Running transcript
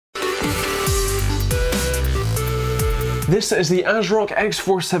This is the ASRock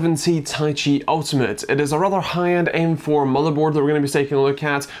X470 Taichi Ultimate. It is a rather high-end M4 motherboard that we're going to be taking a look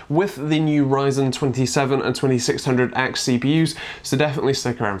at with the new Ryzen 27 and 2600X CPUs, so definitely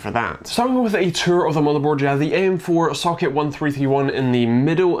stick around for that. Starting with a tour of the motherboard, you have the AM4 socket 1331 in the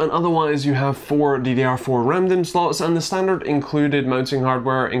middle, and otherwise you have 4 DDR4 RAM DIMM slots and the standard included mounting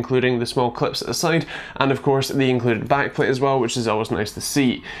hardware, including the small clips at the side, and of course the included backplate as well, which is always nice to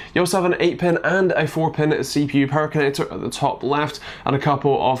see. You also have an 8-pin and a 4-pin CPU power connector at the top left and a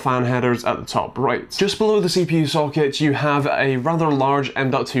couple of fan headers at the top right. Just below the CPU socket you have a rather large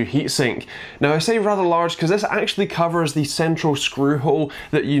M.2 heatsink. Now I say rather large because this actually covers the central screw hole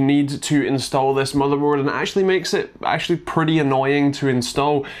that you need to install this motherboard, and it actually makes it pretty annoying to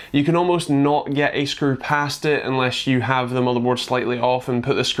install. You can almost not get a screw past it unless you have the motherboard slightly off and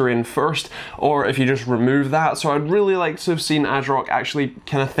put the screw in first, or if you just remove that. So I'd really like to have seen ASRock actually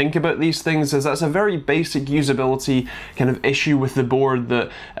kind of think about these things, as that's a very basic usability kind of issue with the board,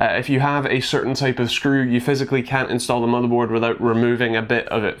 that if you have a certain type of screw you physically can't install the motherboard without removing a bit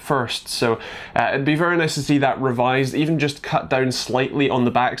of it first. So it'd be very nice to see that revised, even just cut down slightly on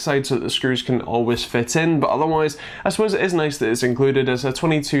the backside so that the screws can always fit in. But otherwise I suppose it is nice that it's included as a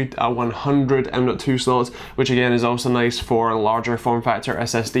 22/100 M.2 slot, which again is also nice for larger form factor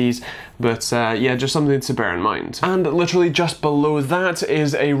SSDs, but yeah, just something to bear in mind. And literally just below that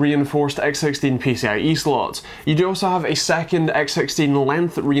is a reinforced X16 PCIe slot. You do also have a second X16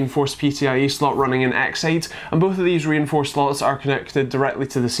 length reinforced PCIe slot running in X8, and both of these reinforced slots are connected directly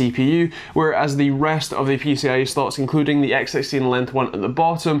to the CPU, whereas the rest of the PCIe slots, including the X16 length one at the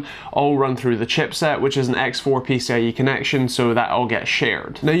bottom, all run through the chipset, which is an X4 PCIe connection, so that all gets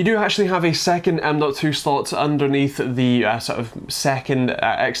shared. Now you do actually have a second M.2 slot underneath the sort of second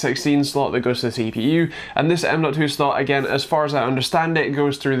X16 slot that goes to the CPU, and this M.2 slot, again, as far as I understand it,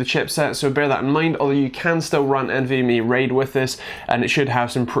 goes through the chipset, so bear that in mind, although you can still run NVMe RAID with this, and it should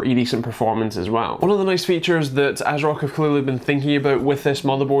have some pretty decent performance as well. One of the nice features that ASRock have clearly been thinking about with this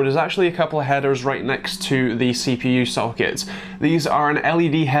motherboard is actually a couple of headers right next to the CPU sockets. These are an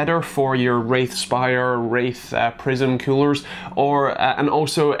LED header for your Wraith Spire, Wraith Prism coolers, and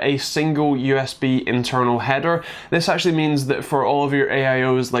also a single USB internal header. This actually means that for all of your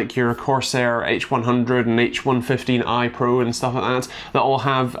AIOs like your Corsair H100 and H115i Pro and stuff like that all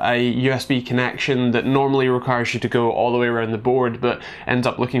have a USB connection that normally requires you to go all the way around the board but ends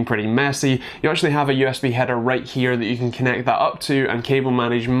up looking pretty messy. You actually have a USB header right here that you can connect that up to and cable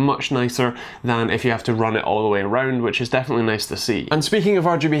manage much nicer than if you have to run it all the way around, which is definitely nice to see. And speaking of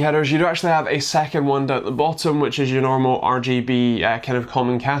RGB headers, you do actually have a second one down at the bottom, which is your normal RGB kind of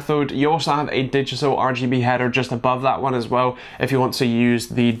common cathode. You also have a digital RGB header just above that one as well, if you want to use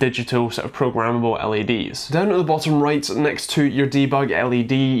the digital sort of programmable LEDs. Down at the bottom right, next to your debug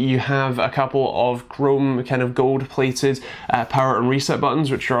LED, you have a couple of chrome kind of gold plated power and reset buttons,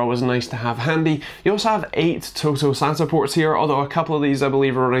 which are always nice to have handy. You also have 8 total SATA ports here, although a couple of these I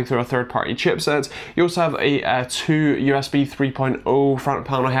believe are running through a third-party chipset. You also have a 2 USB 3.0 front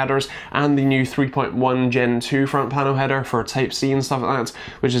panel headers and the new 3.1 Gen 2 front panel header for Type-C and stuff like that,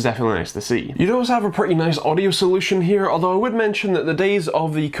 which is definitely nice to see. You do also have a pretty nice audio solution here, although I would mention that the days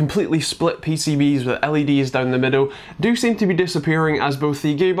of the completely split PCBs with LEDs down the middle do seem to be disappearing, as both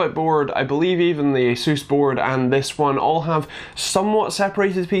the Gigabyte board, I believe even the ASUS board, and this one all have somewhat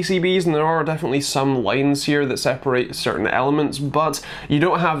separated PCBs, and there are definitely some lines here that separate certain elements, but you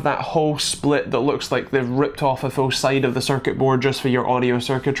don't have that whole split that looks like they've ripped off a full side of the circuit board just for your audio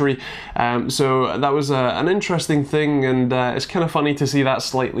circuitry. So that was an interesting thing, and it's kind of funny to see that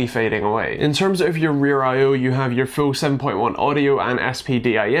slightly fading away. In terms of your rear I/O, you have your full 7.1 audio and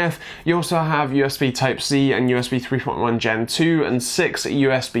SPDIF. You also have USB Type-C and USB 3.1 Gen 2 and 6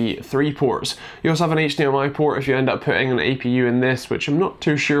 USB 3 ports. You also have an HDMI port if you end up putting an APU in this, which I'm not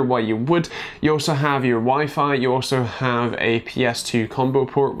too sure why you would. You also have your Wi-Fi. You also have a PS2 combo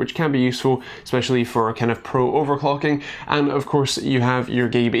port, which can be useful, especially for kind of pro overclocking. And of course you have your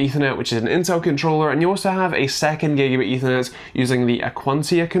Gigabit Ethernet, which is an Intel controller, and you also have a second Gigabit Ethernet using the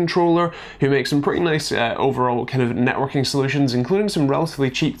Aquantia controller, who makes some pretty nice overall kind of networking solutions, including some relatively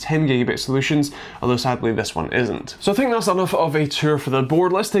cheap 10 gigabit solutions, although sadly this one isn't. So I think that's enough of a tour for the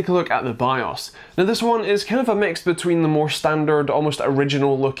board. Let's take a look at the BIOS. Now this one is kind of a mix between the more standard, almost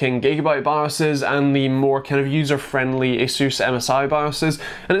original looking Gigabyte BIOSes and the more kind of user-friendly ASUS MSI BIOSes,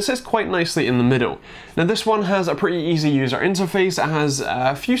 and it sits quite nicely in the middle. Now this one has a pretty easy user interface. It has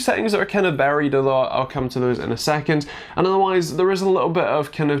a few settings that are kind of buried, although I'll come to those in a second, and otherwise there is a little bit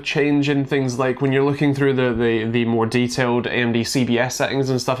of kind of change in things like when you're looking through the more detailed AMD CBS settings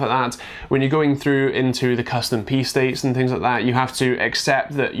and stuff like that. When you're going through into the custom P states and things like that, you have to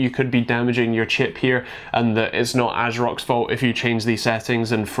accept that you could be damaging your chip here, and that it's not ASRock's fault if you change these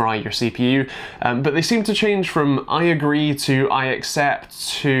settings and fry your CPU, but they seem to change from I agree to I accept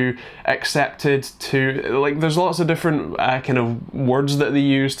to accepted to, like, there's lots of different kind of words that they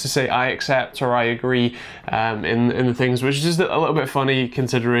use to say I accept or I agree in the things, which is just a little bit funny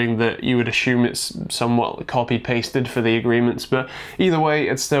considering that you would assume it's somewhat copied pasted for the agreements, but either way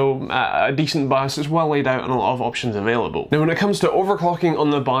it's still a decent BIOS. It's well laid out and a lot of options available. Now when it comes to overclocking on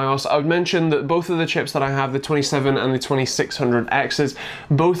the BIOS, I would mention that both of the chips that I have, the 27 and the 2600Xs,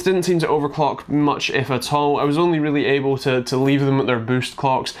 both didn't seem to overclock much if at all. I was only really able to leave them at their boost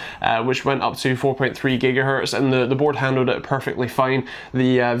clocks, which went up to 4.3 gigahertz, and the board handled it perfectly fine.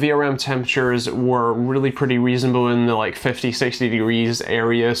 The VRM temperatures were really pretty reasonable in the like 50-60 degrees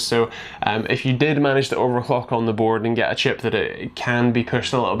area, so if you did manage to overclock on the board and get a chip that it can be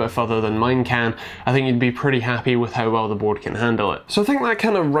pushed a little bit further than mine can, I think you'd be pretty happy with how well the board can handle it. So I think that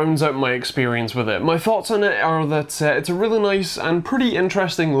kind of rounds out my experience with it. My thoughts on it are that it's a really nice and pretty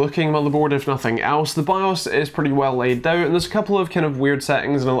interesting looking motherboard, if nothing else. The BIOS is pretty well laid out, and there's a couple of kind of weird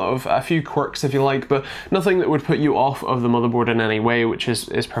settings and a few quirks if you like, but nothing that would put you off of the motherboard in any way, which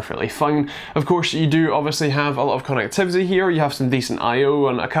is perfectly fine. Of course, you do obviously have a lot of connectivity here. You have some decent I/O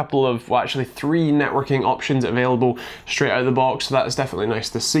and a couple of, well, actually 3 networking options available straight out of the box, so that's definitely nice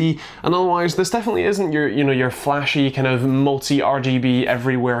to see. And otherwise, this definitely isn't your, you know, your flashy kind of multi-RGB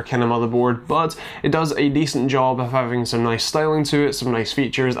everywhere kind of motherboard, but it does a decent job of having some nice styling to it, some nice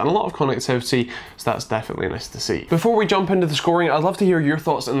features, and a lot of connectivity, so that's definitely nice to see. Before we jump into the scoring, I'd love to hear your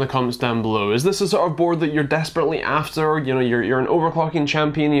thoughts in the comments down below. Is this a sort of board that you're desperately after? You know, you're an overclocking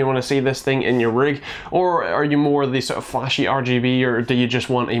champion, you want to see this thing in your rig, or are you more the sort of flashy RGB, or do you just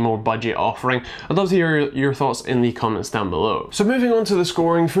want a more budget offering? I'd love to hear your thoughts in the comments down below. So moving on to the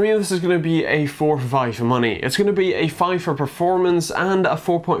scoring, for me this is going to be a 4 for 5 for money. It's going to be a 5 for performance and a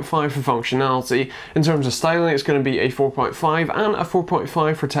 4.5 for functionality. In terms of styling, it's going to be a 4.5 and a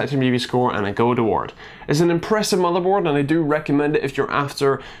 4.5 for TechteamGB score and a Gold Award. It's an impressive motherboard, and I do recommend it if you're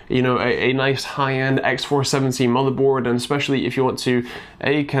after, you know, a nice high-end X470 motherboard, and especially if you want to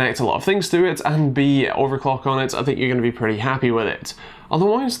A, connect a lot of things to it, and B, overclock on it. I think you're going to be pretty happy with it.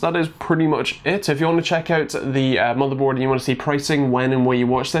 Otherwise, that is pretty much it. If you want to check out the motherboard and you want to see pricing when and where you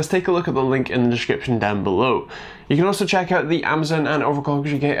watch this, take a look at the link in the description down below. You can also check out the Amazon and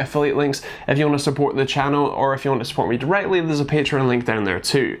Overclockers UK affiliate links if you want to support the channel, or if you want to support me directly, there's a Patreon link down there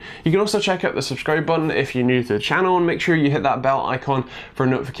too. You can also check out the subscribe button if you're new to the channel, and make sure you hit that bell icon for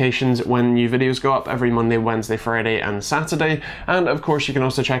notifications when new videos go up every Monday, Wednesday, Friday and Saturday. And of course, you can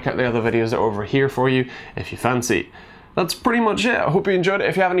also check out the other videos that are over here for you if you fancy. That's pretty much it. I hope you enjoyed it.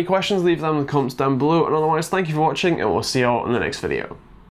 If you have any questions, leave them in the comments down below, and otherwise, thank you for watching, and we'll see you all in the next video.